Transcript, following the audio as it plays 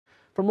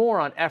For more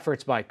on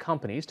efforts by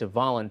companies to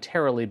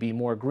voluntarily be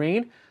more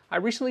green, I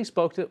recently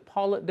spoke to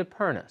Paula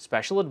DiPerna,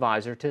 Special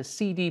Advisor to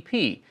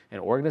CDP, an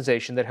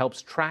organization that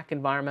helps track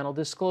environmental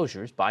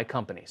disclosures by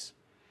companies.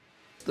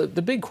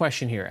 The big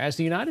question here, as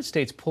the United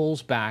States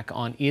pulls back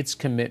on its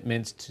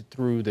commitments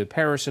through the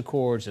Paris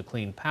Accords, the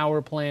Clean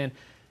Power Plan,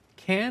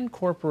 can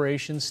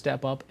corporations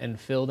step up and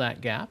fill that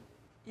gap?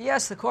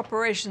 Yes, the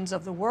corporations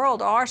of the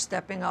world are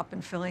stepping up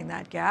and filling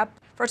that gap.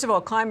 First of all,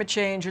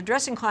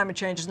 addressing climate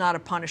change is not a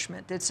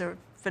punishment. It's a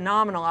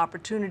phenomenal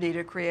opportunity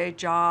to create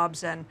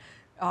jobs and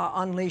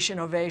unleash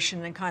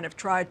innovation and kind of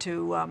try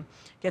to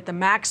get the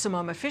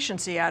maximum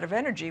efficiency out of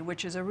energy,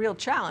 which is a real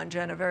challenge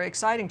and a very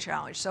exciting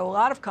challenge. So a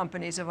lot of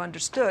companies have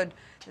understood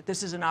that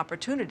this is an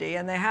opportunity,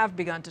 and they have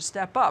begun to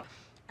step up.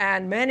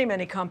 And many,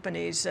 many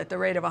companies, at the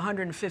rate of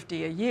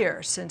 150 a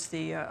year since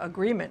the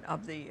agreement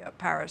of the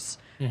Paris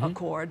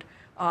Accord,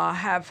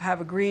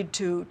 have agreed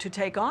to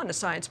take on a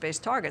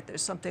science-based target.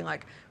 There's something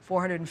like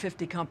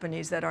 450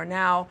 companies that are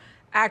now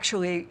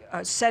actually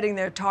setting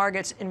their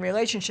targets in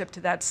relationship to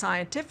that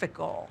scientific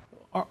goal.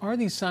 Are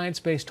these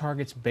science-based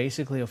targets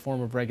basically a form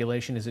of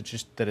regulation? Is it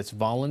just that it's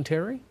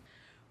voluntary?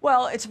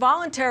 Well, it's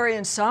voluntary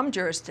in some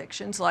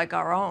jurisdictions, like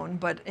our own,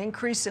 but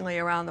increasingly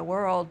around the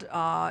world,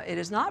 it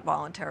is not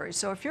voluntary.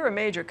 So if you're a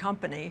major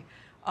company,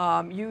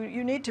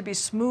 you need to be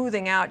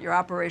smoothing out your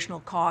operational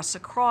costs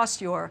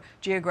across your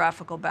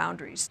geographical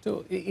boundaries.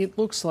 So it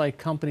looks like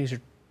companies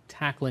are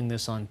tackling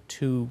this on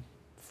two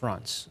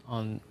fronts.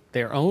 On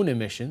their own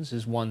emissions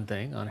is one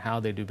thing, on how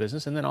they do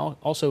business, and then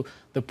also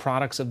the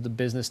products of the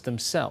business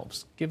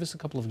themselves. Give us a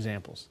couple of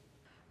examples.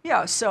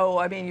 Yeah, so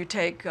I mean, you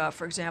take,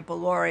 for example,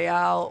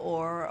 L'Oreal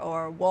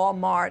or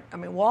Walmart. I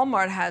mean,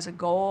 Walmart has a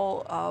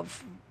goal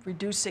of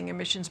reducing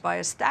emissions by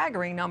a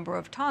staggering number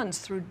of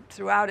tons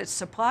throughout its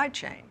supply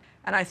chain.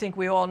 And I think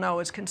we all know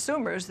as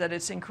consumers that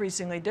it's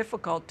increasingly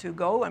difficult to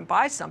go and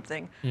buy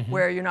something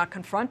where you're not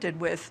confronted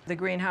with the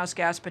greenhouse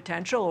gas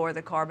potential or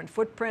the carbon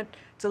footprint.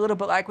 It's a little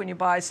bit like when you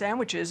buy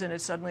sandwiches and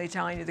it's suddenly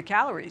telling you the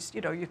calories. You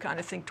know, you kind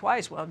of think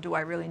twice, well, do I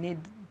really need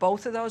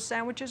both of those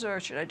sandwiches, or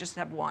should I just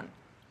have one?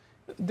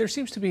 There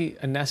seems to be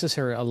a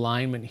necessary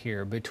alignment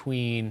here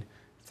between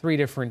three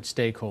different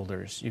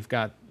stakeholders. You've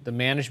got the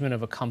management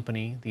of a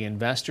company, the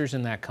investors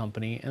in that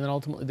company, and then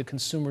ultimately the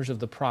consumers of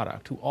the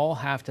product, who all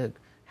have to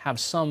have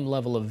some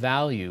level of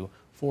value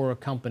for a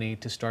company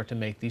to start to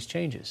make these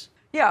changes.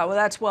 Yeah, well,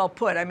 that's well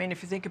put. I mean,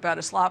 if you think about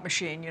a slot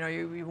machine, you know,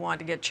 you want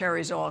to get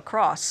cherries all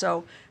across.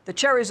 So the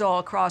cherries all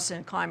across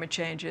in climate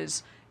change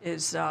is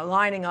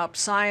lining up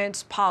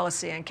science,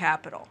 policy, and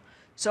capital.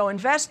 So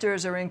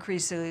investors are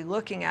increasingly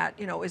looking at,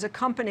 you know, is a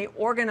company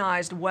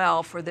organized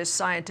well for this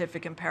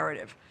scientific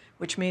imperative,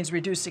 which means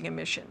reducing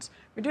emissions.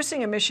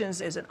 Reducing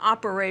emissions is an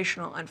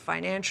operational and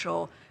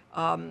financial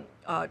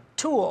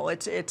tool.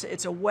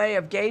 It's a way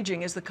of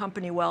gauging, is the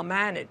company well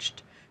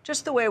managed?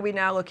 Just the way we're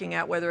now looking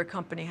at whether a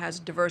company has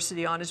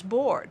diversity on its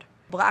board.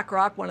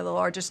 BlackRock, one of the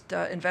largest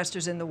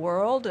investors in the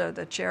world,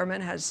 the chairman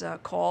has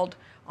called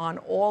on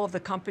all of the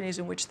companies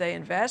in which they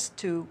invest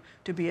to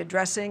be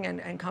addressing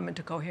and come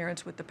into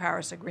coherence with the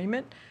Paris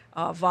Agreement.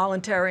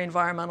 Voluntary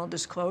environmental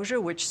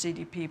disclosure, which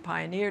CDP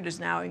pioneered, is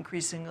now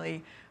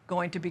increasingly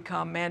going to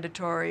become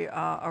mandatory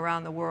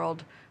around the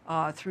world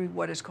through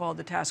what is called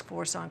the Task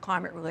Force on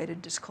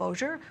Climate-Related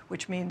Disclosure,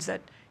 which means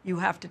that you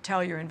have to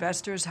tell your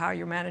investors how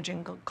you're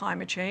managing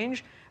climate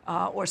change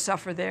or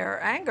suffer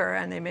their anger,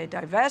 and they may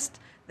divest,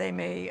 they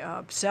may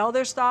sell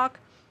their stock.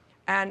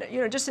 And, you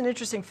know, just an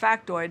interesting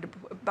factoid,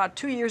 about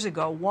 2 years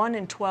ago, 1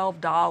 in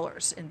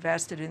 $12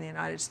 invested in the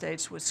United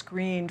States was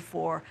screened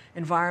for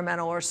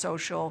environmental or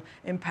social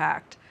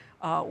impact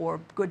or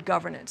good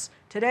governance.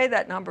 Today,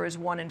 that number is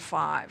 1 in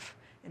 5.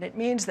 And it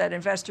means that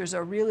investors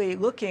are really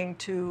looking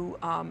to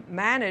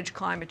manage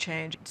climate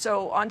change.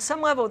 So on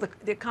some level, the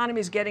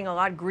economy is getting a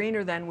lot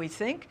greener than we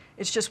think.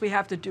 It's just we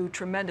have to do a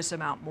tremendous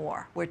amount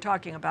more. We're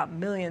talking about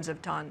millions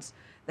of tons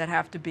that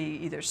have to be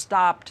either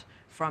stopped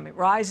from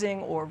rising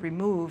or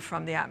removed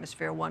from the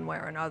atmosphere one way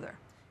or another.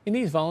 In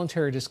these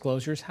voluntary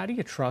disclosures, how do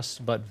you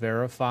trust but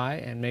verify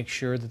and make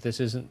sure that this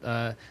isn't,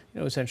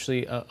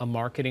 essentially a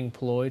marketing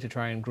ploy to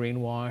try and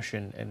greenwash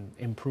and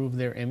improve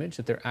their image,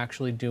 that they're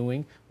actually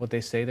doing what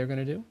they say they're going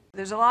to do?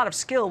 There's a lot of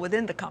skill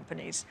within the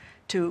companies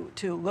to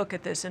look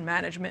at this and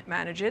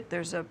manage it.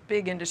 There's a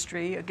big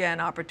industry, again,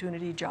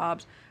 opportunity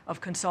jobs of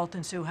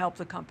consultants who help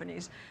the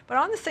companies. But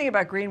on the thing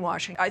about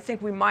greenwashing, I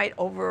think we might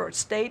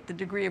overstate the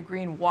degree of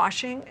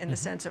greenwashing in the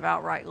sense of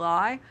outright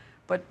lie.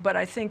 But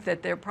I think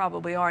that there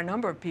probably are a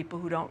number of people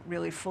who don't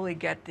really fully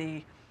get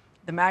the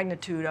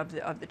magnitude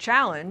of the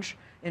challenge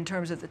in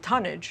terms of the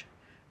tonnage.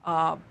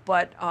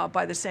 But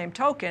by the same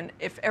token,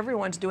 if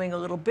everyone's doing a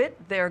little bit,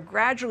 they're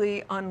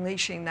gradually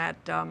unleashing that,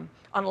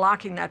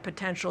 unlocking that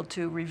potential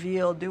to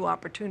reveal new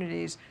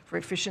opportunities for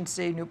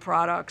efficiency, new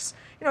products.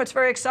 You know, it's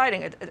very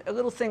exciting. A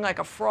little thing like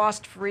a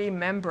frost-free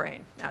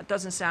membrane. Now, it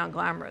doesn't sound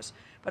glamorous,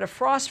 but a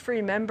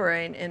frost-free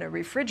membrane in a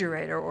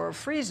refrigerator or a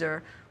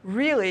freezer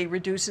really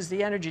reduces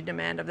the energy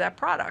demand of that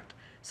product.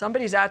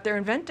 Somebody's out there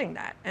inventing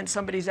that, and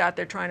somebody's out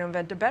there trying to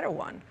invent a better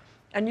one.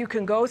 And you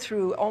can go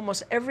through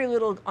almost every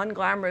little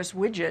unglamorous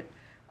widget,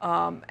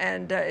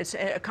 and it's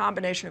a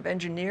combination of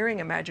engineering,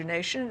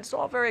 imagination. It's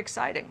all very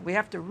exciting. We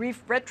have to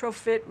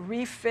retrofit,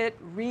 refit,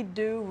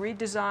 redo,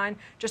 redesign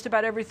just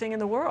about everything in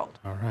the world.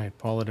 All right,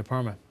 Paula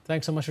DiPerna,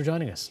 thanks so much for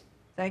joining us.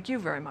 Thank you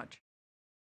very much.